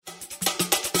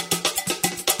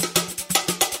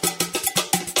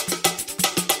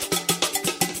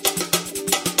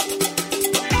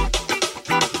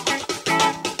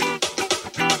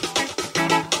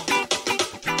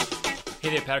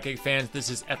Powder Keg fans. This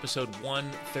is episode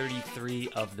 133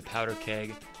 of the Powder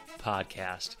Keg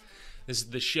podcast. This is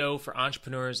the show for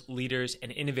entrepreneurs, leaders,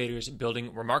 and innovators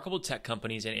building remarkable tech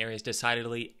companies in areas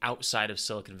decidedly outside of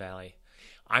Silicon Valley.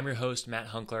 I'm your host, Matt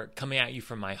Hunkler, coming at you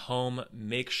from my home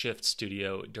makeshift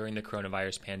studio during the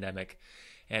coronavirus pandemic.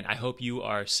 And I hope you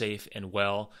are safe and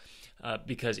well,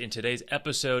 because in today's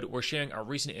episode, we're sharing our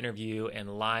recent interview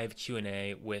and live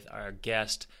Q&A with our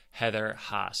guest, Heather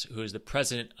Haas, who is the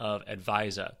president of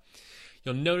Advisa.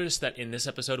 You'll notice that in this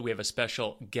episode, we have a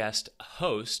special guest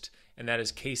host, and that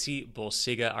is Casey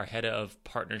Bolsiga, our head of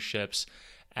partnerships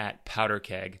at Powder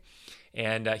Keg.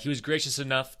 And he was gracious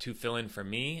enough to fill in for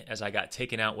me as I got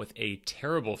taken out with a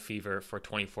terrible fever for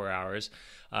 24 hours.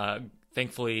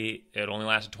 Thankfully, it only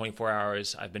lasted 24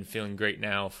 hours. I've been feeling great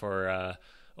now for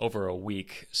over a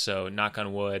week. So knock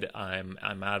on wood, I'm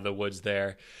out of the woods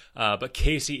there. But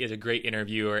Casey is a great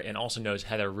interviewer and also knows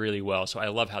Heather really well. So I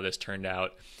love how this turned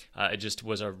out. It just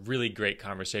was a really great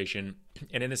conversation.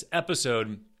 And in this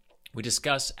episode, we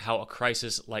discuss how a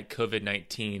crisis like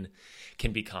COVID-19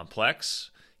 can be complex,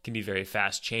 can be very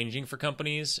fast changing for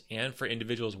companies and for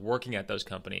individuals working at those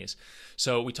companies.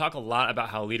 So we talk a lot about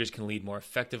how leaders can lead more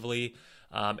effectively,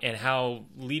 and how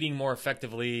leading more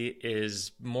effectively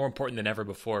is more important than ever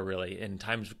before, really. In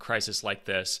times of crisis like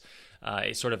this,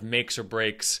 it sort of makes or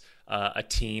breaks a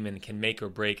team and can make or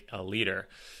break a leader.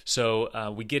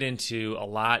 So we get into a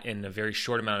lot in a very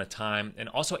short amount of time, and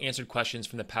also answered questions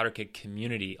from the Powder Keg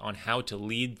community on how to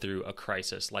lead through a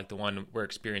crisis like the one we're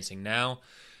experiencing now.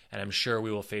 And I'm sure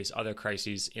we will face other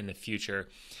crises in the future.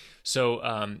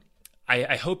 So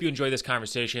I hope you enjoy this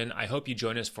conversation. I hope you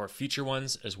join us for future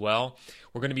ones as well.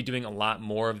 We're going to be doing a lot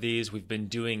more of these. We've been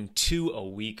doing 2 a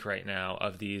week right now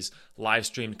of these live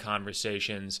streamed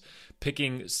conversations,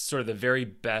 picking sort of the very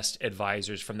best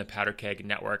advisors from the Powder Keg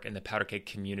network and the Powder Keg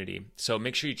community. So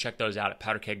make sure you check those out at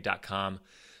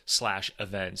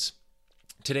powderkeg.com/events.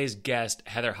 Today's guest,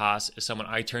 Heather Haas, is someone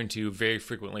I turn to very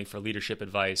frequently for leadership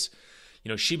advice. You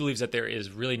know, she believes that there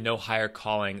is really no higher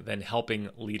calling than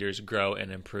helping leaders grow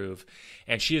and improve.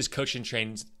 And she has coached and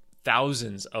trained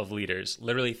thousands of leaders,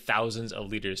 literally thousands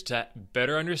of leaders, to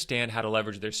better understand how to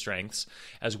leverage their strengths,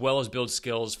 as well as build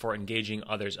skills for engaging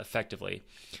others effectively.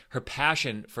 Her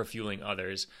passion for fueling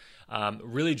others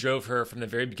really drove her from the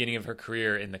very beginning of her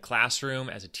career in the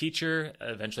classroom as a teacher,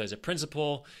 eventually as a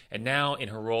principal, and now in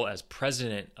her role as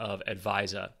president of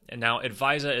Advisa. And now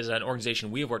Advisa is an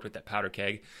organization we have worked with at Powder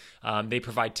Keg. They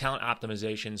provide talent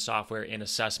optimization software and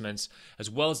assessments, as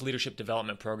well as leadership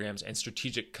development programs and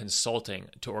strategic consulting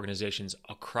to organizations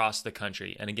across the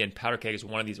country. And again, Powder Keg is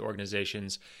one of these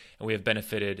organizations, and we have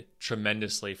benefited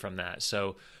tremendously from that.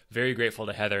 So very grateful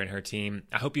to Heather and her team.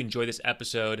 I hope you enjoy this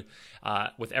episode.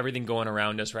 With everything going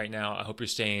around us right now, I hope you're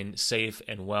staying safe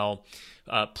and well.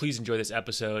 Please enjoy this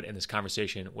episode and this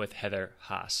conversation with Heather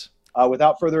Haas.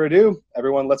 Without further ado,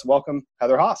 everyone, let's welcome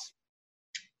Heather Haas.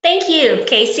 Thank you,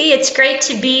 Casey. It's great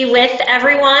to be with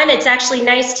everyone. It's actually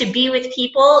nice to be with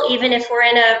people, even if we're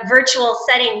in a virtual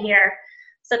setting here.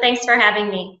 So thanks for having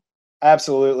me.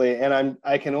 Absolutely. And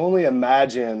I can only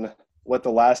imagine what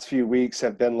the last few weeks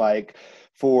have been like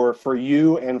for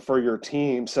you and for your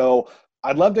team. So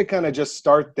I'd love to kind of just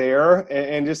start there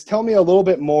and just tell me a little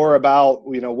bit more about,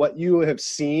 you know, what you have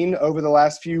seen over the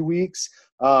last few weeks,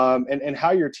 and how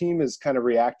your team has kind of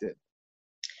reacted.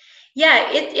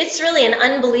 Yeah, it's really an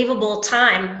unbelievable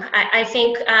time. I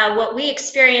think what we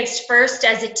experienced first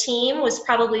as a team was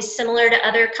probably similar to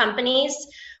other companies,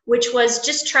 which was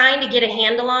just trying to get a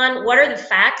handle on what are the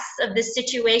facts of the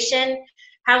situation.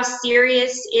 How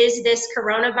serious is this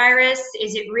coronavirus?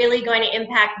 Is it really going to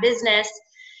impact business?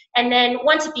 And then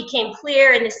once it became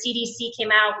clear and the CDC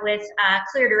came out with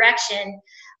clear direction,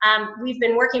 we've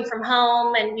been working from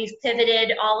home, and we've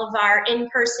pivoted all of our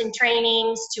in-person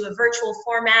trainings to a virtual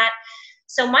format.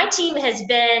 So my team has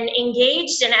been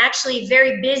engaged and actually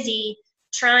very busy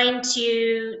trying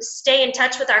to stay in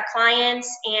touch with our clients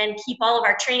and keep all of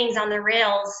our trainings on the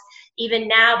rails, even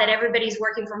now that everybody's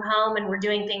working from home and we're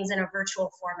doing things in a virtual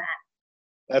format.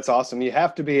 That's awesome. You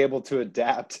have to be able to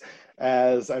adapt,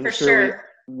 as I'm For sure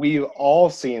we've all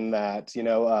seen that. You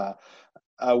know,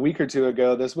 a week or two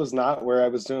ago, this was not where I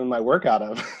was doing my workout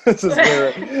of. This is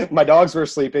where my dogs were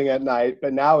sleeping at night,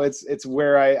 but now it's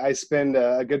where I spend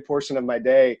a good portion of my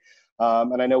day.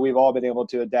 And I know we've all been able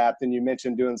to adapt. And you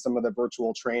mentioned doing some of the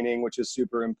virtual training, which is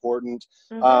super important.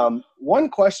 Mm-hmm. One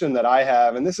question that I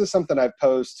have, and this is something I've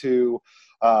posed to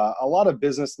a lot of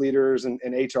business leaders and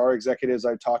HR executives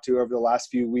I've talked to over the last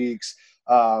few weeks,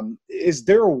 is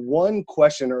there one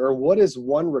question or what is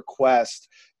one request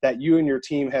that you and your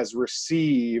team has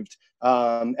received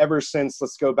ever since,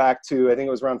 let's go back to, I think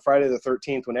it was around Friday the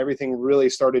 13th when everything really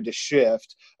started to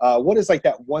shift. What is like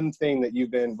that one thing that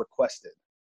you've been requested?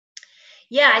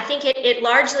 Yeah, I think it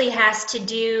largely has to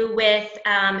do with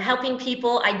helping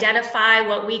people identify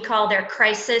what we call their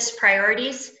crisis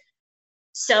priorities.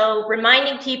 So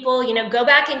reminding people, go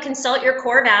back and consult your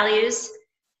core values,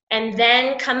 and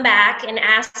then come back and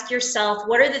ask yourself,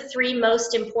 what are the 3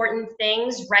 most important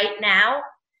things right now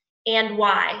and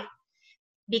why?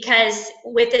 Because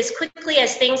with as quickly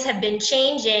as things have been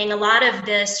changing, a lot of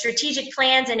the strategic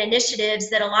plans and initiatives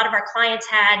that a lot of our clients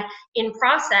had in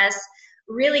process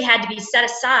really had to be set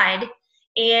aside,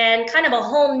 and kind of a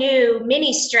whole new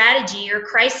mini strategy or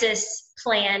crisis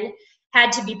plan had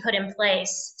to be put in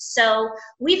place. So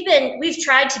we've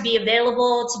tried to be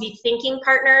available, to be thinking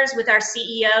partners with our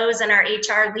CEOs and our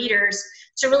HR leaders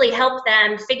to really help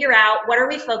them figure out what are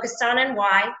we focused on and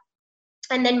why.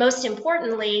 And then most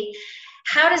importantly,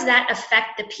 how does that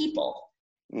affect the people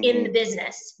in the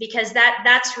business? Because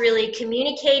that's really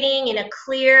communicating in a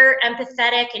clear,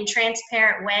 empathetic, and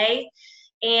transparent way,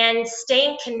 and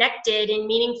staying connected in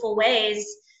meaningful ways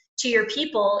to your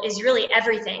people is really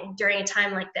everything during a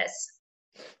time like this.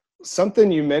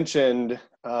 Something you mentioned,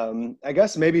 I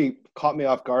guess maybe caught me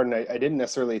off guard, and I didn't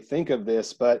necessarily think of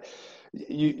this, but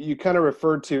you kind of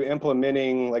referred to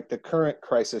implementing like the current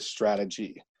crisis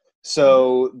strategy.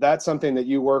 So that's something that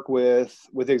you work with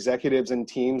executives and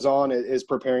teams on, is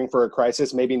preparing for a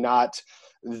crisis, maybe not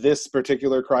this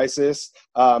particular crisis,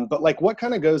 but like what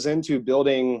kind of goes into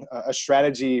building a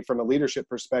strategy from a leadership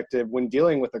perspective when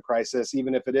dealing with a crisis,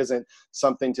 even if it isn't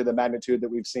something to the magnitude that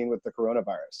we've seen with the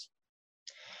coronavirus?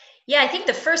 Yeah, I think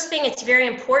the first thing that's very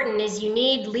important is you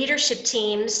need leadership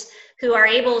teams who are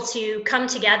able to come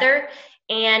together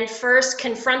and first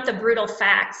confront the brutal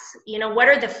facts. What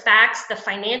are the facts, the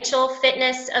financial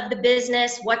fitness of the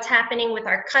business, what's happening with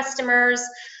our customers,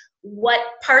 what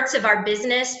parts of our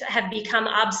business have become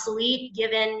obsolete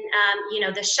given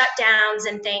the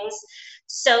shutdowns and things.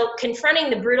 So confronting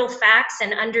the brutal facts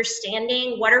and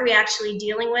understanding what are we actually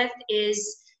dealing with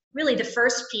is really the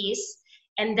first piece.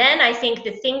 And then I think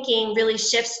the thinking really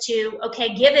shifts to,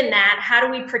 okay, given that, how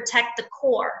do we protect the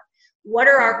core? What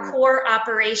are our core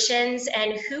operations,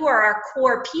 and who are our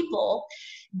core people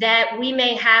that we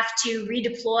may have to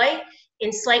redeploy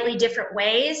in slightly different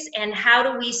ways? And how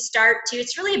do we start to,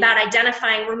 it's really about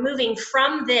identifying, we're moving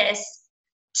from this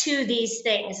to these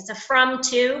things. It's a from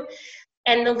to,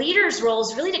 and the leader's role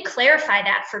is really to clarify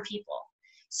that for people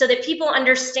so that people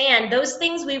understand those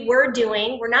things we were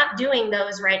doing, we're not doing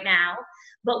those right now,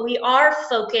 but we are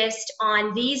focused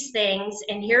on these things,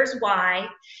 and here's why.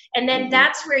 And then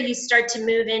that's where you start to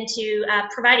move into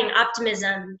providing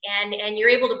optimism, and you're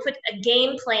able to put a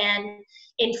game plan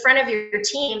in front of your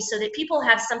team so that people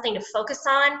have something to focus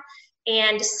on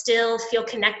and still feel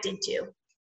connected to.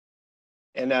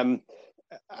 And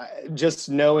just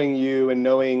knowing you and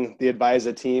knowing the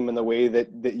Advisa team and the way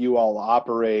that you all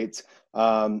operate,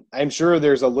 I'm sure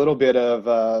there's a little bit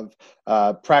of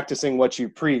practicing what you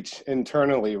preach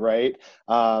internally, right?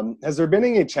 Has there been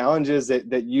any challenges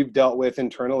that you've dealt with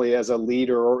internally as a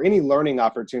leader, or any learning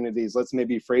opportunities, let's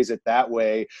maybe phrase it that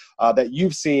way, that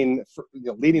you've seen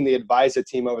leading the Advisa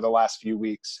team over the last few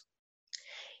weeks?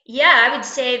 Yeah, I would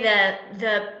say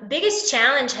the biggest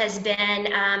challenge has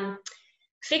been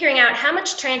figuring out how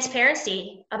much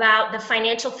transparency about the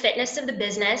financial fitness of the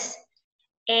business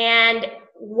and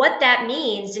what that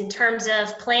means in terms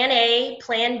of plan A,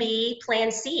 plan B,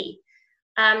 plan C.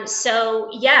 So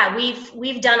yeah,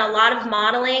 we've done a lot of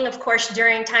modeling. Of course,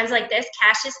 during times like this,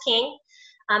 cash is king.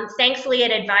 Thankfully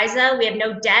at Advisa, we have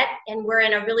no debt and we're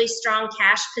in a really strong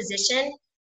cash position.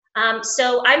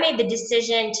 So I made the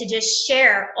decision to just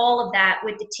share all of that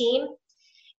with the team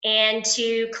and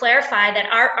to clarify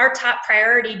that our top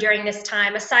priority during this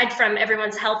time, aside from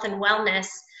everyone's health and wellness,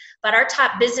 but our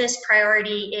top business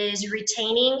priority is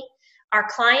retaining our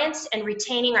clients and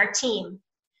retaining our team.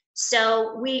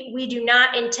 So we do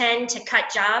not intend to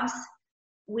cut jobs.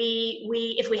 We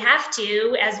if we have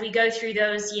to, as we go through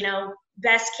those,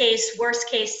 best case, worst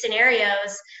case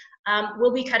scenarios,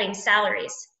 we'll be cutting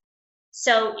salaries.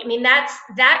 So, I mean,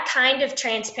 that kind of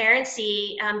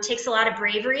transparency takes a lot of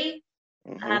bravery.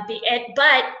 But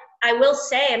I will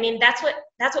say, I mean, that's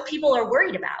what people are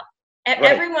worried about. Right.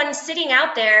 Everyone sitting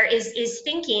out there is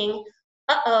thinking,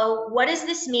 uh-oh, what does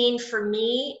this mean for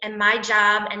me and my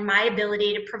job and my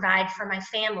ability to provide for my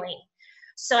family?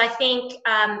 So I think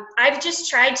I've just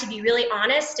tried to be really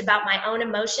honest about my own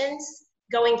emotions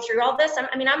going through all this.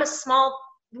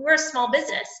 We're a small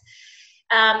business.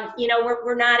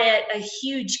 We're not a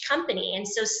huge company. And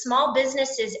so small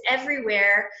businesses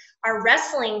everywhere are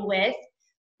wrestling with,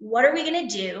 what are we going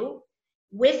to do,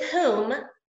 with whom,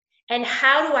 and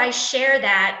how do I share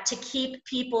that to keep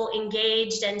people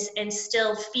engaged and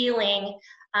still feeling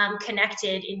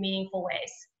connected in meaningful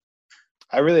ways.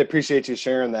 I really appreciate you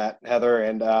sharing that, Heather.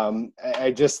 And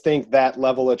I just think that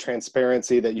level of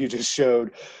transparency that you just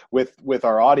showed with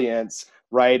our audience,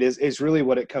 right, is really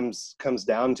what it comes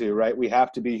down to, right? We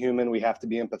have to be human. We have to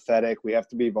be empathetic. We have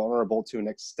to be vulnerable to an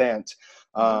extent.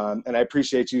 And I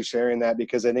appreciate you sharing that,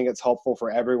 because I think it's helpful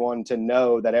for everyone to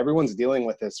know that everyone's dealing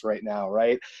with this right now,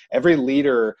 right? Every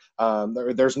leader,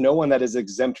 there's no one that is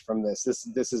exempt from this.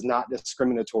 This is not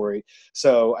discriminatory.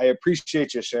 So I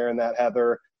appreciate you sharing that,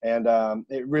 Heather. And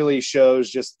it really shows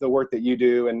just the work that you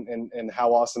do and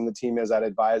how awesome the team is at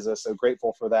Advisa. So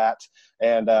grateful for that,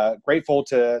 and grateful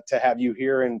to have you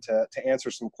here and to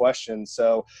answer some questions.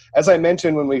 So as I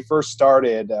mentioned when we first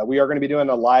started, we are going to be doing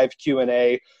a live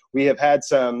Q&A. We have had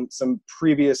some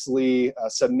previously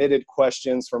submitted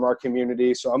questions from our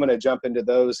community, so I'm going to jump into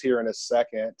those here in a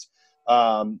second.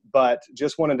 But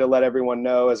just wanted to let everyone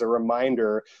know, as a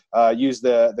reminder, use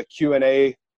the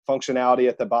Q&A functionality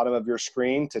at the bottom of your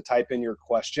screen to type in your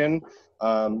question.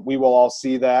 We will all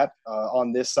see that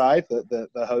on this side.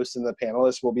 The host and the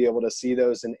panelists will be able to see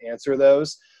those and answer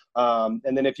those.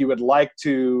 And then if you would like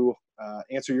to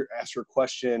ask your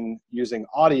question using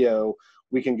audio,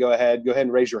 we can go ahead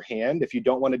and raise your hand. If you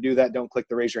don't want to do that, don't click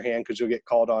the raise your hand, because you'll get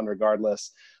called on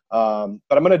regardless. But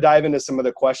I'm going to dive into some of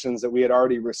the questions that we had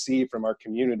already received from our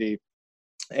community.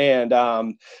 And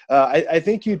I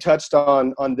think you touched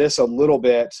on this a little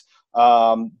bit,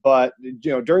 but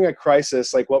during a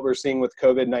crisis like what we're seeing with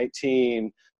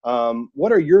COVID-19,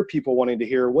 what are your people wanting to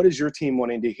hear? What is your team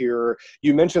wanting to hear?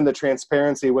 You mentioned the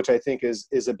transparency, which I think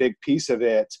is a big piece of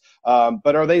it.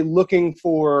 But are they looking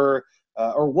for,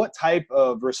 or what type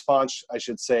of response, I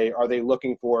should say, are they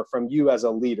looking for from you as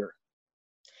a leader?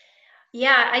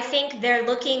 Yeah, I think they're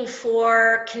looking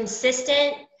for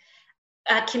consistent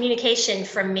communication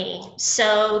from me.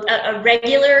 So a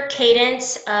regular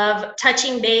cadence of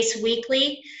touching base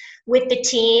weekly with the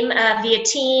team via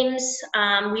Teams.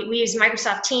 We use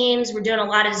Microsoft Teams. We're doing a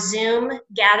lot of Zoom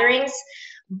gatherings.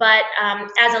 But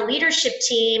as a leadership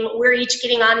team, we're each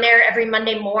getting on there every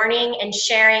Monday morning and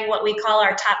sharing what we call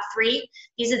our top 3.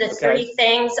 These are the 3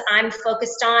 things I'm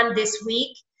focused on this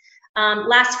week.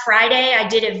 Last Friday, I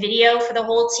did a video for the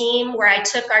whole team where I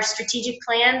took our strategic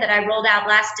plan that I rolled out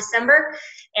last December,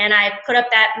 and I put up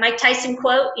that Mike Tyson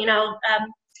quote,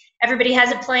 everybody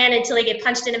has a plan until they get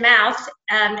punched in the mouth.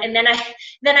 And then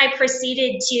I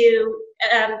proceeded to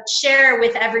share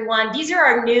with everyone, these are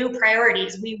our new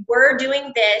priorities. We were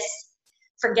doing this,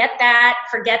 forget that,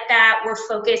 we're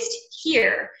focused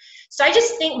here. So I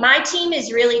just think my team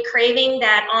is really craving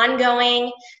that ongoing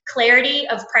clarity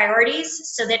of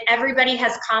priorities so that everybody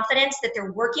has confidence that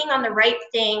they're working on the right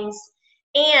things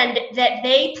and that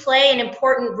they play an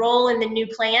important role in the new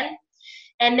plan.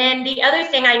 And then the other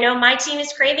thing I know my team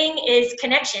is craving is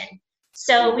connection.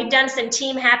 So we've done some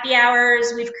team happy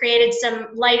hours. We've created some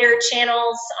lighter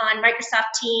channels on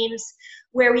Microsoft Teams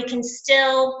where we can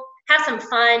still have some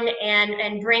fun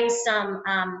and bring some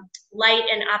light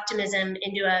and optimism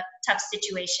into a tough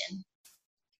situation.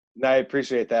 I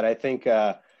appreciate that. I think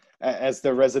as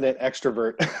the resident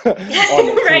extrovert on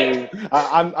the team, right.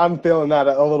 I'm feeling that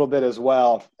a little bit as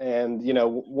well. And,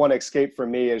 one escape for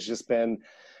me has just been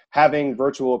having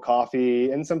virtual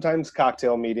coffee and sometimes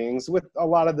cocktail meetings with a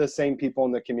lot of the same people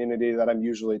in the community that I'm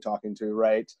usually talking to,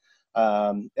 right?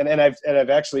 And I've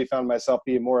actually found myself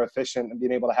being more efficient and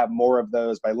being able to have more of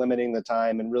those by limiting the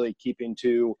time and really keeping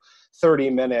to 30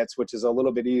 minutes, which is a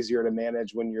little bit easier to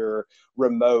manage when you're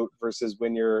remote versus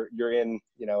when you're in,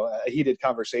 a heated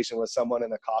conversation with someone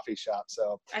in a coffee shop.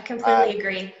 So I completely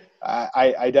agree.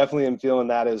 I definitely am feeling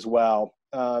that as well.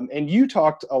 And you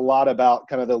talked a lot about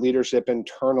kind of the leadership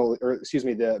internally, or excuse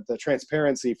me, the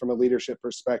transparency from a leadership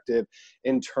perspective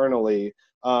internally.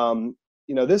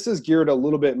 This is geared a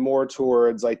little bit more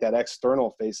towards like that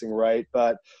external facing, right?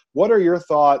 But what are your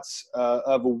thoughts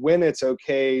of when it's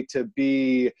okay to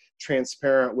be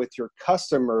transparent with your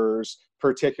customers,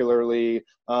 particularly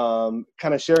kind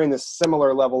of sharing this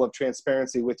similar level of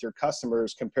transparency with your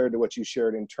customers compared to what you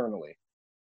shared internally?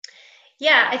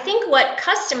 Yeah, I think what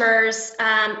customers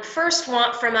first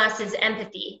want from us is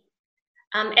empathy.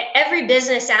 Every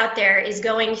business out there is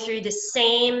going through the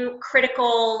same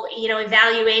critical,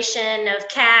 evaluation of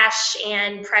cash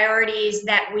and priorities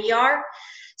that we are.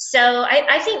 So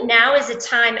I think now is a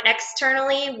time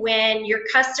externally when your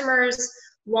customers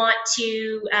want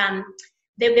to,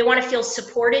 they want to feel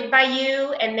supported by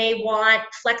you, and they want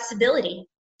flexibility.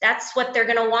 That's what they're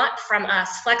going to want from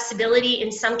us. Flexibility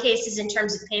in some cases in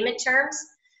terms of payment terms,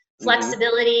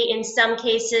 flexibility in some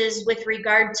cases with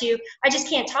regard to, I just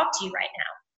can't talk to you right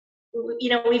now. You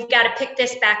know, we've got to pick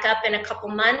this back up in a couple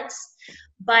months.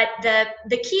 But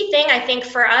the key thing, I think,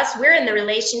 for us, we're in the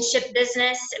relationship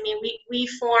business. I mean, we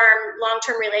form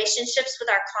long-term relationships with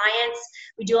our clients.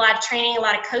 We do a lot of training, a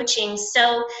lot of coaching.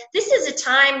 So this is a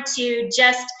time to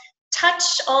just touch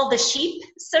all the sheep,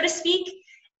 so to speak,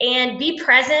 and be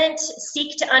present,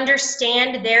 seek to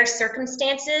understand their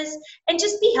circumstances, and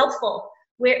just be helpful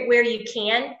where you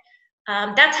can.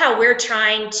 That's how we're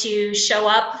trying to show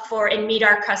up for and meet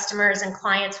our customers and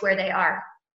clients where they are.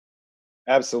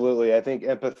 Absolutely. I think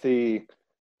empathy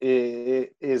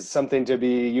is something to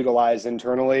be utilized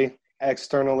internally,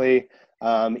 externally,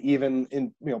 even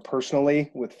in,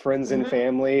 personally with friends and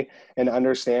family, and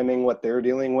understanding what they're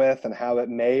dealing with and how it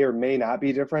may or may not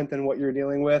be different than what you're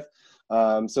dealing with.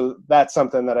 So that's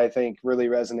something that I think really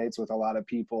resonates with a lot of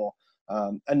people.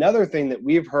 Another thing that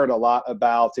we've heard a lot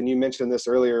about, and you mentioned this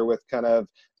earlier with kind of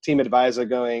Team Advisa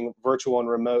going virtual and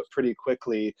remote pretty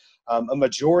quickly. A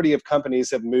majority of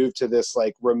companies have moved to this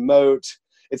like remote.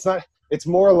 It's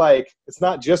more like, it's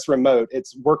not just remote,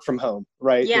 it's work from home,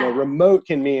 right? Yeah. Remote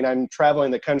can mean I'm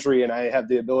traveling the country and I have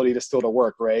the ability to still to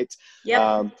work, right?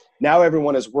 Yep. Now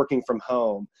everyone is working from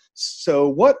home. So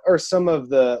what are some of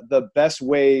the best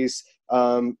ways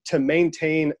to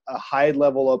maintain a high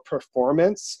level of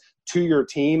performance to your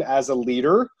team as a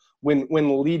leader when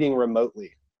leading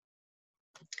remotely?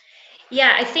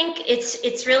 Yeah, I think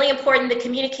it's really important, the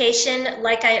communication,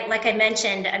 like I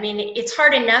mentioned. I mean, it's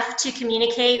hard enough to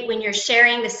communicate when you're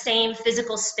sharing the same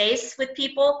physical space with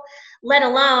people, let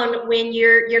alone when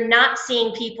you're not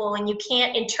seeing people and you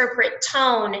can't interpret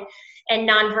tone and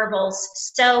nonverbals.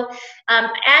 So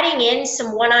adding in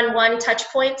some one-on-one touch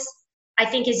points, I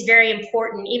think, is very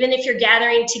important. Even if you're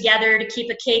gathering together to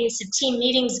keep a cadence of team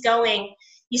meetings going,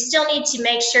 you still need to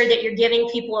make sure that you're giving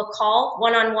people a call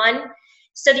one-on-one,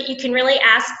 so that you can really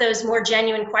ask those more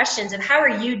genuine questions of how are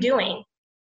you doing?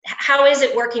 How is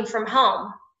it working from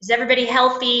home? Is everybody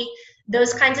healthy?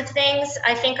 Those kinds of things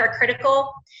I think are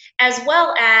critical, as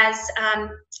well as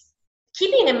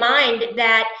keeping in mind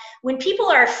that when people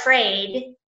are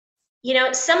afraid,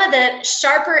 some of the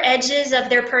sharper edges of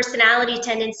their personality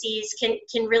tendencies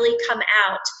can really come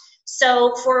out.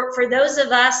 So for those of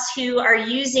us who are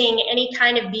using any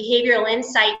kind of behavioral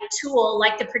insight tool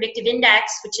like the Predictive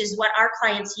Index, which is what our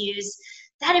clients use,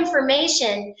 that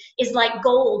information is like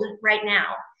gold right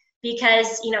now,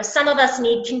 because some of us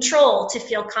need control to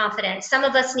feel confident. Some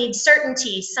of us need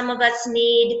certainty. Some of us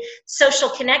need social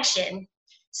connection.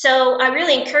 So I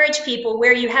really encourage people,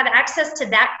 where you have access to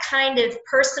that kind of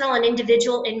personal and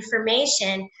individual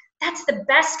information, that's the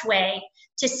best way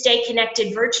to stay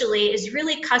connected virtually, is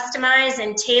really customize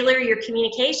and tailor your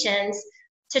communications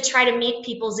to try to meet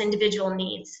people's individual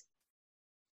needs.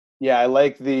 Yeah, I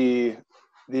like the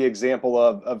example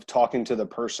of talking to the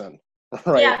person,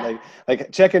 right? Yeah.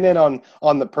 Like checking in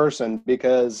on the person,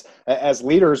 because as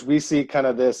leaders, we see kind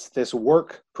of this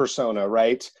work persona,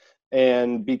 right?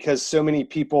 And because so many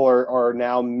people are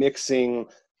now mixing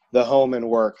the home and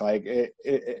work, like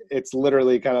it's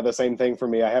literally kind of the same thing for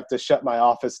me. I have to shut my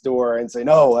office door and say,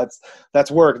 no, that's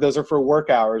work. Those are for work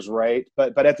hours, right?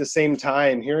 But at the same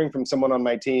time, hearing from someone on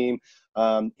my team,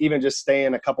 even just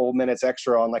staying a couple minutes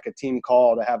extra on like a team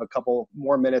call to have a couple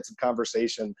more minutes of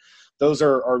conversation, those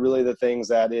are really the things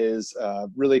that is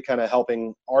really kind of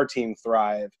helping our team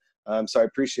thrive. So I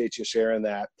appreciate you sharing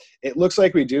that. It looks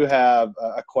like we do have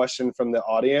a question from the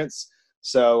audience.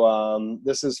 So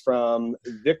this is from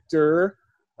Victor.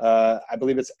 I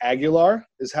believe it's Aguilar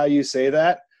is how you say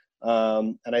that.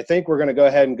 And I think we're going to go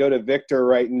ahead and go to Victor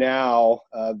right now.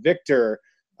 Victor,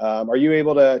 are you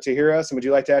able to hear us? And would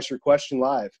you like to ask your question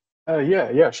live?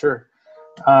 Yeah, sure.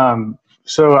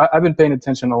 So I've been paying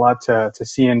attention a lot to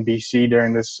CNBC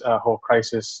during this whole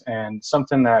crisis, and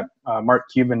something that Mark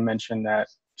Cuban mentioned that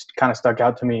kind of stuck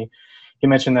out to me. He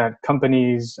mentioned that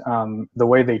companies, the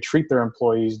way they treat their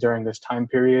employees during this time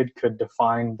period could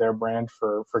define their brand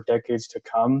for decades to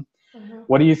come. Mm-hmm.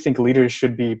 What do you think leaders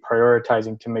should be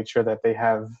prioritizing to make sure that they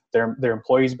have their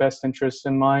employees' best interests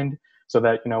in mind, so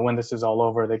that, when this is all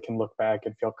over, they can look back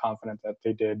and feel confident that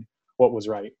they did what was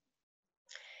right?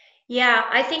 Yeah,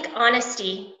 I think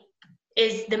honesty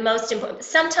is the most important.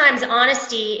 Sometimes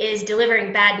honesty is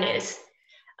delivering bad news.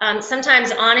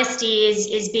 Sometimes honesty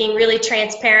is being really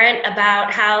transparent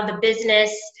about how the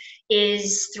business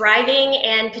is thriving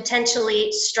and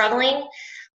potentially struggling.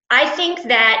 I think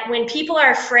that when people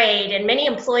are afraid, and many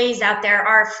employees out there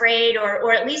are afraid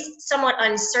or at least somewhat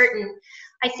uncertain,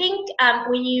 I think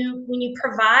when you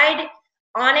provide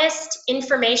honest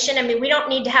information. I mean, we don't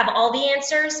need to have all the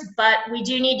answers, but we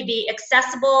do need to be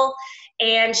accessible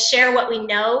and share what we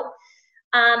know.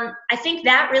 I think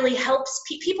that really helps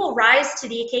people rise to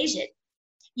the occasion.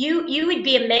 You would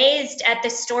be amazed at the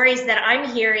stories that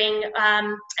I'm hearing,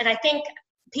 and I think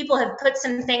people have put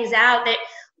some things out that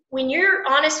when you're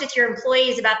honest with your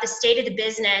employees about the state of the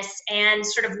business and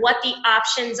sort of what the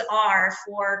options are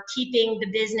for keeping the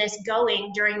business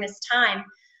going during this time,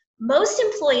 most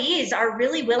employees are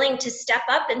really willing to step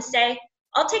up and say,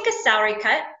 I'll take a salary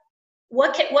cut.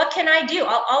 What can I do?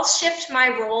 I'll shift my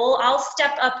role. I'll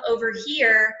step up over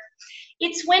here.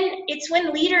 It's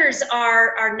when leaders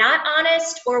are not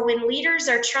honest, or when leaders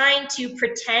are trying to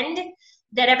pretend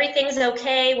that everything's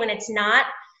okay when it's not.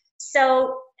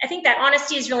 So I think that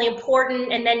honesty is really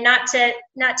important, and then not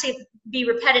to be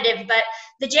repetitive, but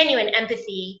the genuine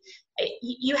empathy.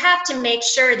 You have to make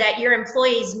sure that your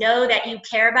employees know that you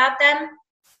care about them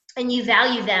and you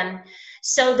value them.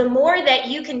 So the more that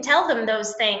you can tell them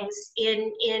those things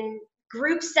in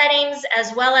group settings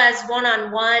as well as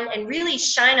one-on-one, and really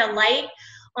shine a light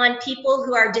on people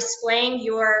who are displaying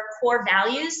your core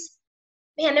values,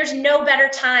 man, there's no better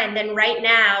time than right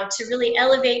now to really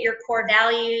elevate your core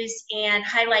values and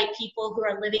highlight people who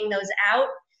are living those out.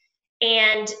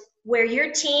 And where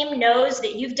your team knows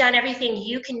that you've done everything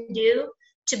you can do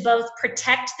to both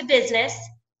protect the business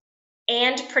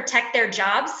and protect their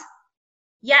jobs.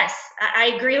 Yes,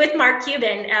 I agree with Mark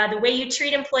Cuban. The way you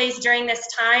treat employees during this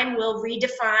time will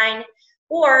redefine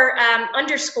or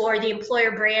underscore the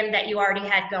employer brand that you already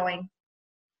had going.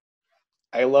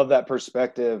 I love that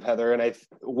perspective, Heather. And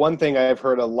one thing I've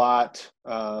heard a lot,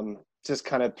 just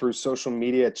kind of through social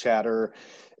media chatter,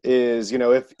 is,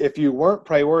 if you weren't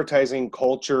prioritizing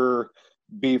culture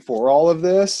before all of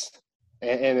this,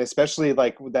 and especially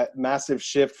like that massive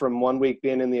shift from 1 week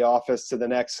being in the office to the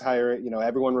next, hire,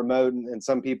 everyone remote, and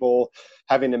some people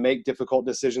having to make difficult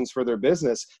decisions for their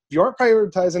business. If you aren't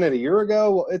prioritizing it a year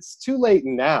ago, well, it's too late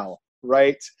now,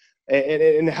 right?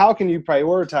 And how can you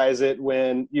prioritize it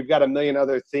when you've got a million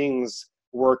other things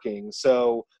working?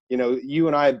 So, you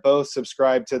and I both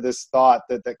subscribe to this thought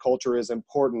that culture is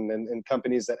important, and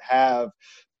companies that have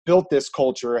built this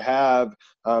culture have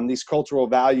these cultural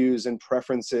values and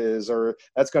preferences, or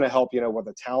that's going to help, with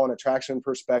a talent attraction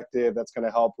perspective, that's going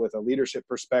to help with a leadership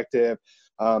perspective.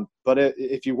 But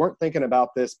if you weren't thinking about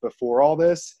this before all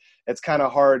this, it's kind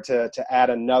of hard to add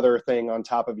another thing on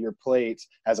top of your plate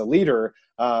as a leader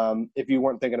if you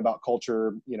weren't thinking about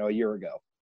culture, a year ago.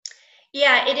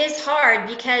 Yeah, it is hard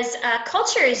because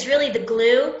culture is really the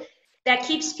glue that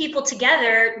keeps people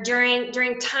together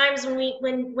during times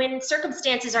when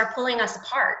circumstances are pulling us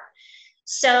apart.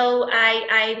 So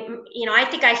I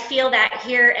think I feel that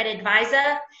here at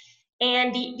Advisa.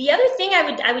 And the other thing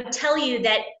I would tell you,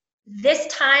 that this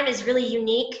time is really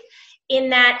unique in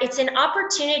that it's an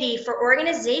opportunity for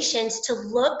organizations to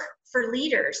look for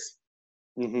leaders.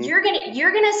 Mm-hmm.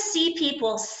 You're gonna see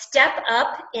people step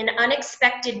up in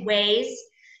unexpected ways.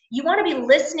 You want to be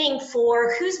listening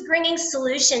for who's bringing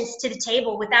solutions to the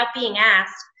table without being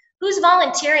asked, who's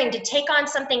volunteering to take on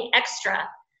something extra,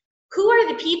 who are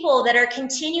the people that are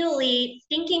continually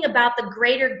thinking about the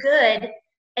greater good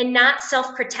and not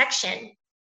self-protection.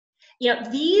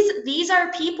 These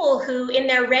are people who, in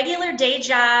their regular day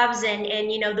jobs and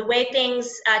the way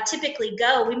things typically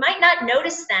go, we might not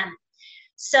notice them.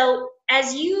 So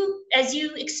as you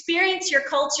experience your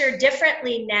culture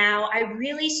differently now, I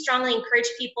really strongly encourage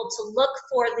people to look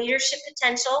for leadership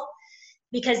potential,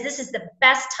 because this is the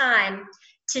best time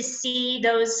to see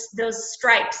those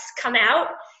stripes come out.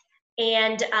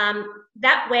 And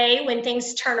that way, when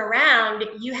things turn around,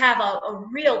 you have a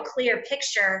real clear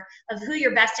picture of who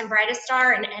your best and brightest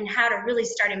are, and how to really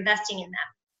start investing in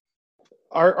them.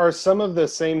 Are some of the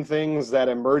same things that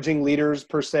emerging leaders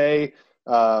per se,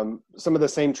 some of the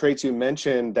same traits you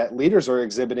mentioned that leaders are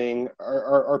exhibiting,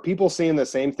 are people seeing the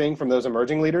same thing from those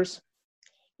emerging leaders?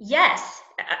 Yes,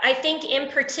 I think in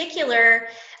particular,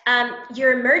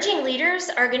 your emerging leaders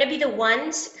are going to be the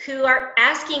ones who are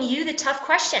asking you the tough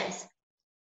questions.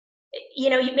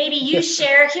 Maybe you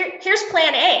share, here's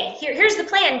plan A, here's the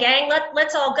plan, gang,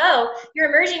 let's all go. Your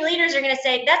emerging leaders are going to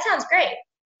say, that sounds great.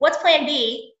 What's plan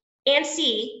B and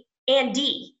C and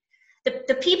D?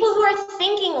 The people who are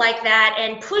thinking like that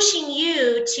and pushing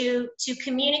you to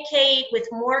communicate with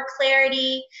more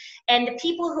clarity, and the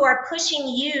people who are pushing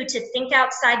you to think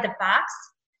outside the box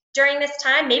during this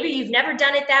time, maybe you've never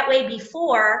done it that way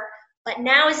before, but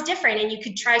now is different and you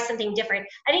could try something different.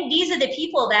 I think these are the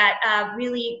people that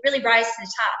really, really rise to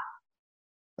the top.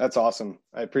 That's awesome.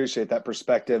 I appreciate that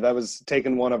perspective. I was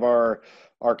taking one of our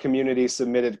our community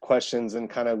submitted questions and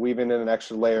kind of weaving in an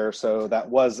extra layer. So that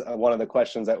was one of the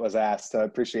questions that was asked. I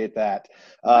appreciate that.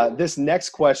 This next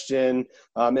question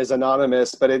is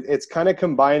anonymous, but it's kind of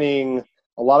combining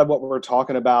a lot of what we're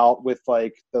talking about with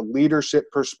like the leadership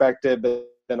perspective, but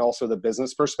then also the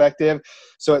business perspective.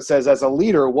 So it says, as a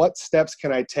leader, what steps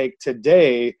can I take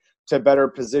today to better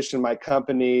position my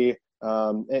company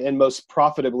and most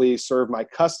profitably serve my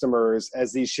customers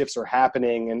as these shifts are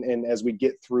happening and as we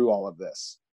get through all of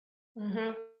this?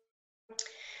 Mm-hmm.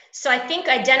 So I think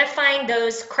identifying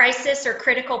those crisis or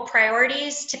critical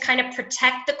priorities to kind of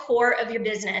protect the core of your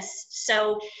business.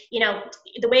 So,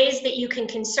 the ways that you can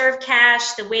conserve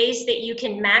cash, the ways that you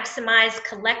can maximize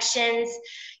collections,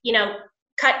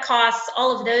 cut costs,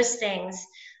 all of those things.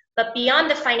 But beyond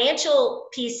the financial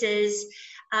pieces,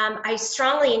 I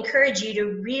strongly encourage you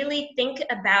to really think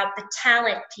about the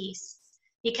talent piece,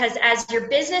 because as your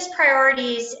business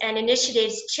priorities and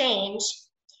initiatives change,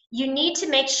 you need to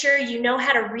make sure you know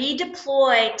how to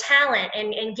redeploy talent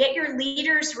and get your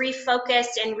leaders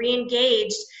refocused and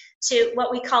reengaged to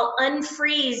what we call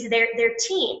unfreeze their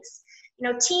teams.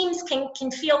 Teams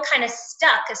can feel kind of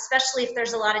stuck, especially if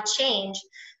there's a lot of change.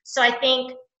 So I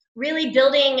think really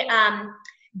building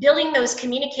those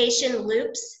communication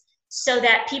loops so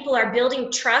that people are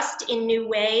building trust in new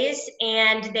ways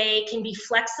and they can be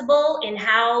flexible in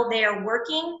how they are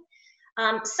working.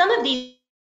 Some of these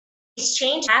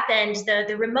changes happened,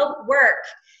 the remote work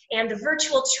and the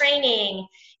virtual training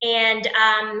and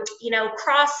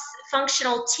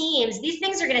cross-functional teams. These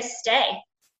things are going to stay.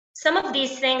 Some of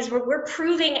these things we're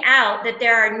proving out that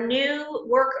there are new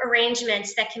work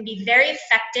arrangements that can be very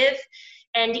effective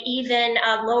and even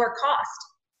lower cost.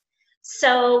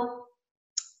 So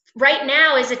right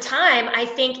now is a time, I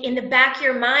think, in the back of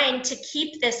your mind to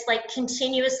keep this like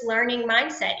continuous learning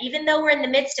mindset. Even though we're in the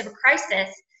midst of a crisis,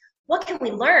 what can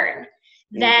we learn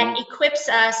that equips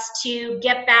us to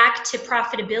get back to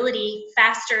profitability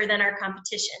faster than our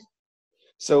competition?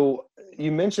 So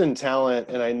you mentioned talent,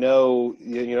 and I know,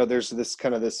 there's this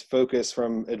kind of this focus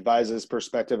from Advise's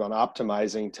perspective on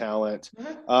optimizing talent.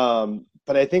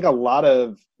 But I think a lot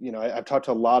of, I've talked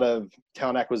to a lot of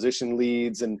talent acquisition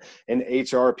leads and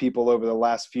HR people over the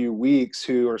last few weeks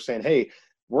who are saying, hey,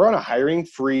 we're on a hiring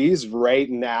freeze right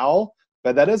now,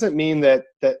 but that doesn't mean that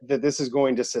this is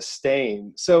going to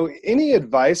sustain. So any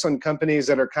advice on companies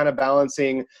that are kind of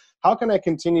balancing, how can I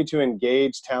continue to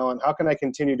engage talent? How can I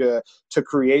continue to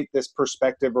create this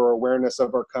perspective or awareness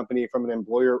of our company from an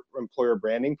employer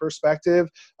branding perspective?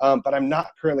 But I'm not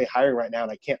currently hiring right now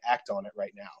and I can't act on it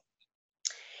right now.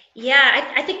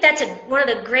 Yeah, I think that's one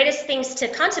of the greatest things to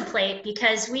contemplate,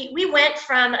 because we went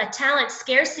from a talent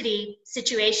scarcity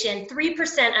situation,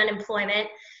 3% unemployment.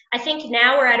 I think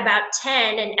now we're at about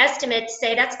 10, and estimates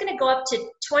say that's going to go up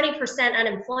to 20%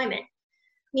 unemployment.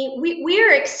 I mean, we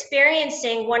are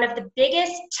experiencing one of the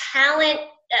biggest talent,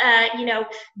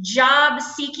 job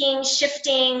seeking,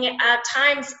 shifting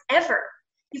times ever.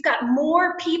 You've got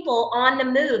more people on the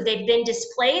move. They've been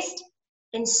displaced,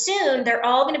 and soon they're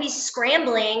all going to be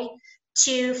scrambling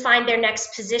to find their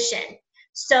next position.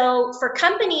 So for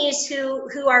companies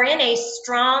who are in a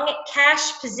strong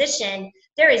cash position,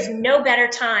 there is no better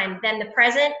time than the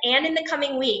present and in the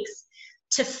coming weeks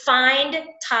to find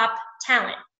top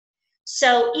talent.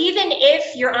 So even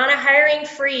if you're on a hiring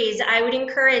freeze, I would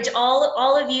encourage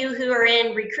all of you who are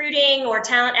in recruiting or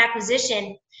talent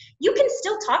acquisition, you can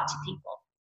still talk to people.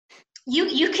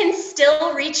 You can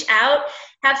still reach out,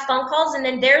 have phone calls, and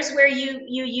then there's where you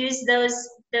use those,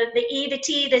 the E, the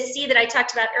T, the C that I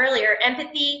talked about earlier: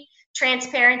 empathy,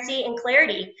 transparency, and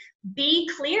clarity. Be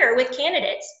clear with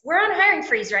candidates. We're on a hiring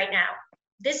freeze right now.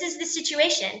 This is the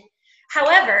situation.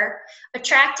 However,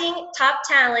 attracting top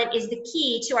talent is the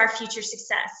key to our future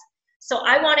success. So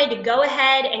I wanted to go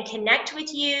ahead and connect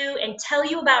with you and tell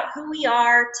you about who we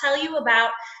are, tell you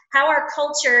about how our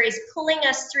culture is pulling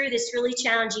us through this really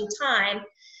challenging time,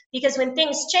 because when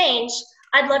things change,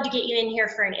 I'd love to get you in here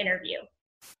for an interview.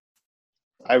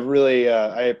 I really,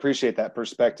 I appreciate that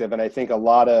perspective. And I think a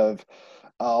lot of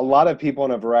people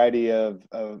in a variety of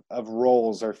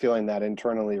roles are feeling that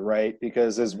internally, right?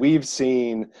 Because as we've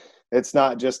seen, it's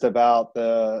not just about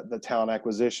the talent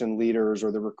acquisition leaders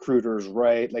or the recruiters,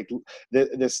 right? Like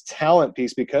this talent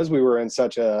piece, because we were in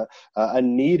such a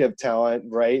need of talent,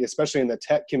 right? Especially in the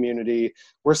tech community,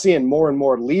 we're seeing more and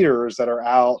more leaders that are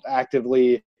out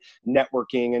actively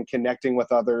networking and connecting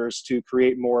with others to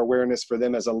create more awareness for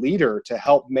them as a leader to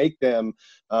help make them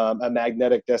a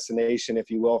magnetic destination, if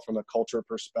you will, from a culture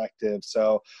perspective.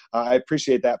 So I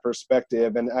appreciate that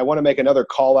perspective. And I want to make another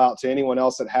call out to anyone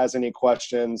else that has any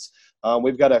questions.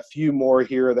 We've got a few more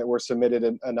here that were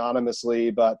submitted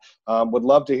anonymously, but would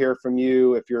love to hear from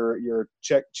you. If you're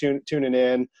tuning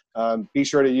in, be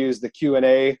sure to use the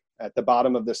Q&A at the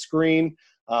bottom of the screen.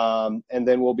 And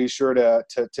then we'll be sure to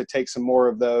take some more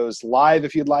of those live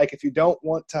if you'd like. If you don't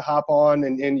want to hop on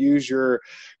and use your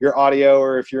audio,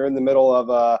 or if you're in the middle of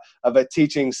a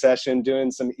teaching session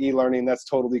doing some e-learning, that's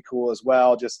totally cool as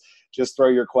well. Just throw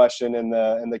your question in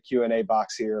the Q&A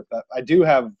box here. But I do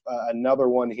have another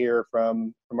one here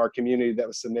from our community that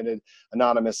was submitted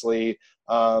anonymously.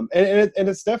 And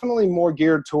it's definitely more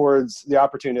geared towards the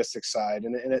opportunistic side.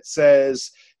 And it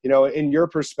says, in your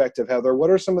perspective, Heather, what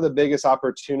are some of the biggest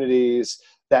opportunities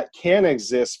that can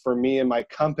exist for me and my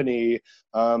company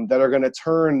that are going to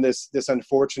turn this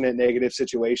unfortunate negative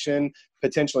situation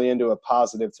potentially into a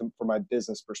positive from my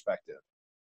business perspective?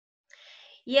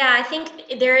 Yeah, I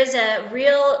think there is a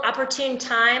real opportune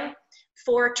time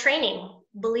for training,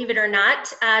 believe it or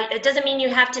not. It doesn't mean you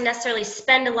have to necessarily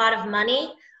spend a lot of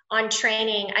money on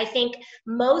training. I think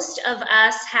most of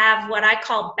us have what I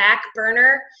call back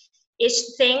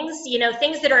burner-ish things,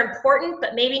 things that are important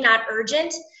but maybe not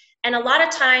urgent. And a lot of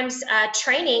times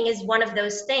training is one of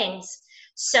those things.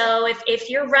 So if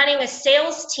you're running a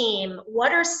sales team,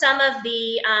 what are some of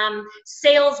the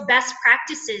sales best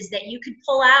practices that you could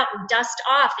pull out and dust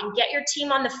off and get your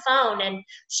team on the phone and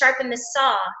sharpen the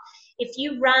saw? If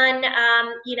you run,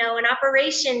 an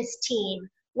operations team,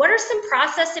 what are some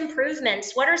process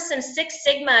improvements? What are some Six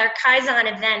Sigma or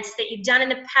Kaizen events that you've done in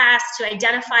the past to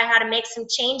identify how to make some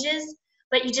changes,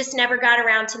 but you just never got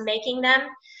around to making them?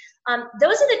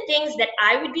 Those are the things that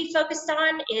I would be focused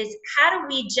on, is how do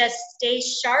we just stay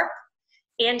sharp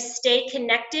and stay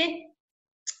connected?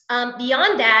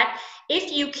 Beyond that,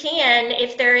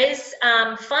 if there is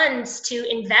funds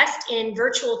to invest in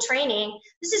virtual training,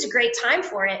 this is a great time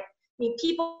for it. I mean,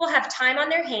 people have time on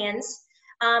their hands.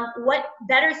 What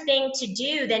better thing to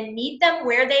do than meet them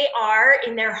where they are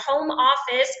in their home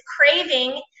office,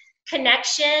 craving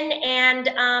connection and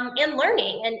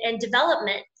learning and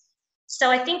development. So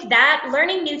I think that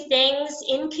learning new things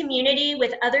in community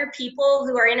with other people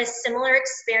who are in a similar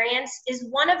experience is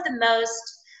one of the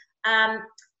most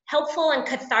helpful and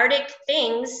cathartic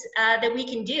things that we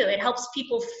can do. It helps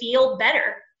people feel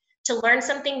better to learn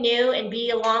something new and be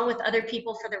along with other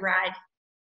people for the ride.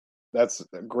 That's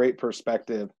a great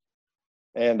perspective.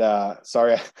 And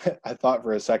sorry, I thought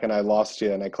for a second I lost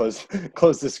you and I closed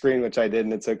the screen, which I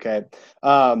didn't. It's okay.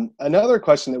 Another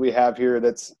question that we have here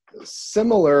that's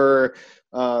similar,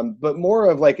 but more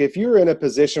of like, if you're in a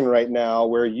position right now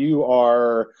where you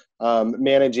are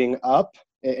managing up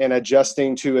and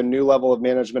adjusting to a new level of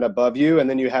management above you, and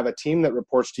then you have a team that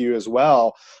reports to you as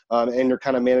well, and you're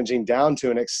kind of managing down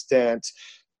to an extent.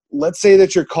 Let's say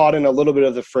that you're caught in a little bit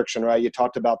of the friction, right? You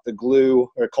talked about the glue,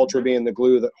 or culture being the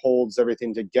glue that holds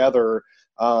everything together.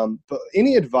 But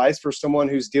any advice for someone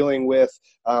who's dealing with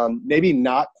maybe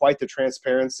not quite the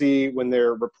transparency when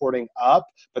they're reporting up,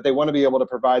 but they want to be able to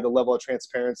provide the level of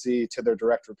transparency to their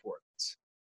direct reports?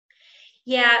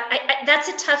 Yeah, that's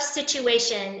a tough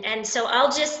situation. And so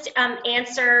I'll just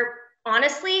answer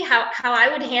honestly how I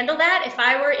would handle that if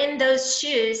I were in those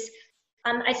shoes.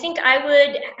 I think I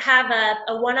would have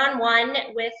a one-on-one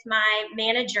with my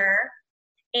manager,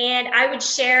 and I would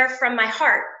share from my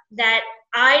heart that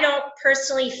I don't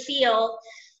personally feel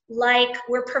like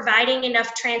we're providing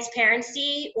enough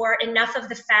transparency or enough of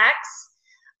the facts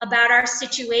about our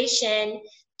situation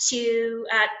to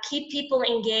keep people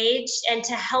engaged and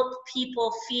to help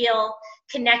people feel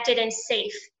connected and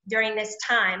safe during this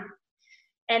time.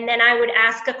 And then I would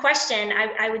ask a question.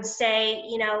 I would say,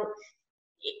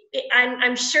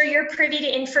 I'm sure you're privy to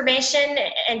information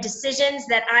and decisions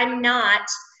that I'm not,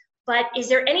 but is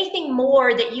there anything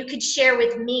more that you could share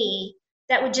with me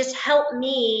that would just help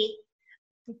me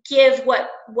give what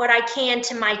I can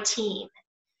to my team?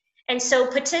 And so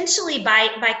potentially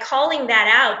by calling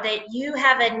that out, that you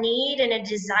have a need and a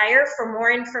desire for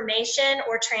more information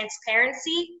or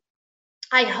transparency,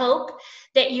 I hope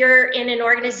that you're in an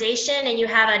organization and you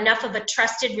have enough of a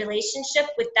trusted relationship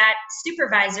with that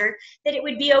supervisor that it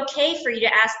would be okay for you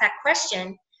to ask that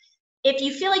question. If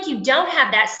you feel like you don't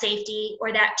have that safety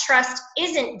or that trust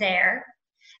isn't there,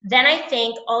 then I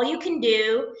think all you can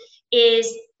do is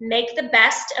make the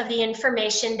best of the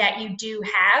information that you do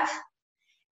have.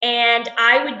 And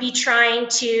I would be trying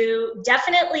to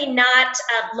definitely not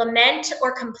lament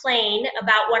or complain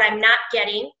about what I'm not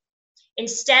getting.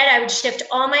 Instead, I would shift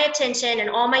all my attention and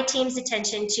all my team's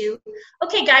attention to,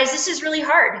 okay, guys, this is really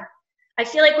hard. I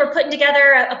feel like we're putting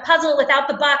together a puzzle without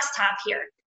the box top here.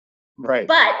 Right.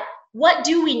 But what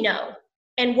do we know?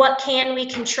 And what can we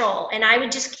control? And I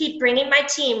would just keep bringing my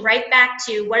team right back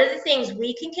to what are the things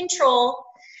we can control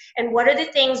and what are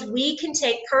the things we can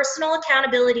take personal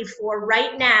accountability for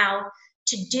right now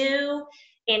to do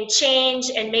and change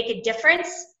and make a difference,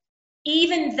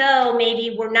 even though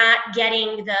maybe we're not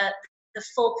getting the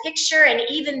full picture, and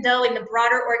even though in the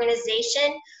broader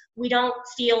organization we don't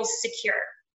feel secure.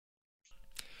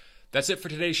 That's it for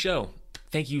today's show.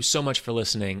 Thank you so much for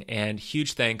listening, and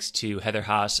huge thanks to Heather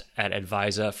Haas at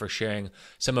Advisa for sharing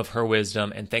some of her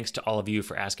wisdom, and thanks to all of you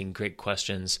for asking great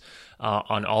questions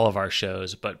on all of our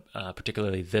shows, but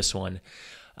particularly this one.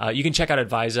 You can check out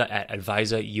Advisa at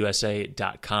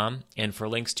advisausa.com, and for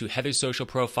links to Heather's social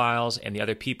profiles and the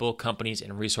other people, companies,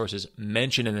 and resources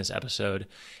mentioned in this episode,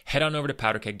 head on over to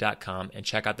powderkeg.com and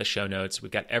check out the show notes.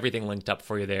 We've got everything linked up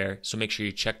for you there, so make sure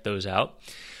you check those out.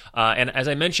 And as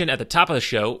I mentioned at the top of the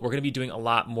show, we're going to be doing a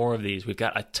lot more of these. We've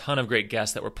got a ton of great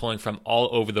guests that we're pulling from all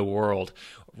over the world,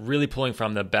 really pulling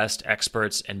from the best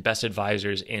experts and best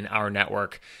advisors in our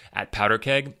network at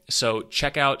PowderKeg. So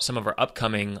check out some of our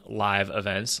upcoming live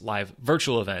events, live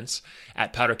virtual events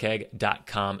at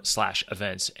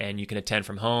powderkeg.com/events. And you can attend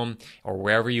from home or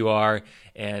wherever you are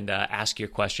and ask your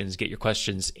questions, get your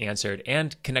questions answered,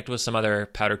 and connect with some other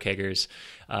PowderKeggers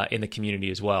in the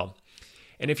community as well.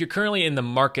 And if you're currently in the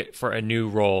market for a new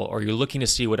role, or you're looking to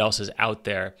see what else is out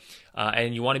there,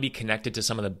 and you want to be connected to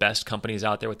some of the best companies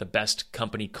out there with the best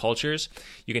company cultures,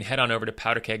 you can head on over to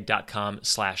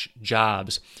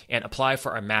powderkeg.com/jobs and apply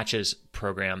for our matches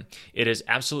program. It is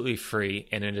absolutely free,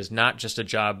 and it is not just a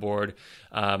job board.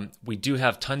 We do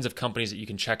have tons of companies that you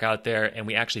can check out there, and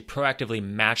we actually proactively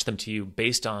match them to you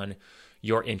based on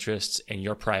your interests and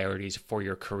your priorities for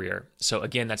your career. So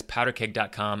again, that's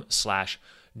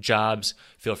powderkeg.com/jobs.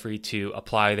 Feel free to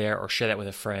apply there or share that with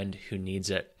a friend who needs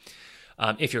it.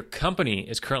 If your company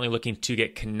is currently looking to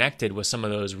get connected with some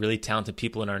of those really talented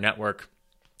people in our network,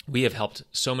 we have helped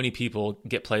so many people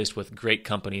get placed with great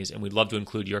companies, and we'd love to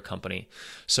include your company.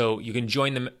 So you can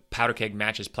join the PowderKeg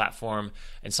Matches platform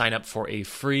and sign up for a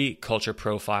free culture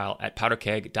profile at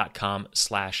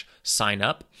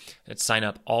powderkeg.com/sign-up. That's sign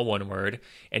up, all one word,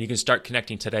 and you can start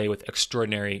connecting today with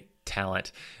extraordinary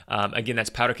talent. Again, that's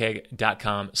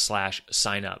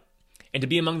powderkeg.com/sign-up. And to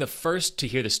be among the first to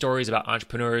hear the stories about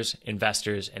entrepreneurs,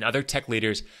 investors, and other tech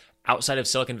leaders outside of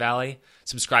Silicon Valley,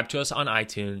 subscribe to us on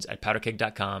iTunes at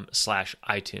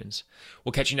powderkeg.com/iTunes.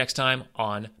 We'll catch you next time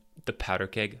on the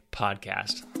PowderKeg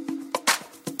Podcast.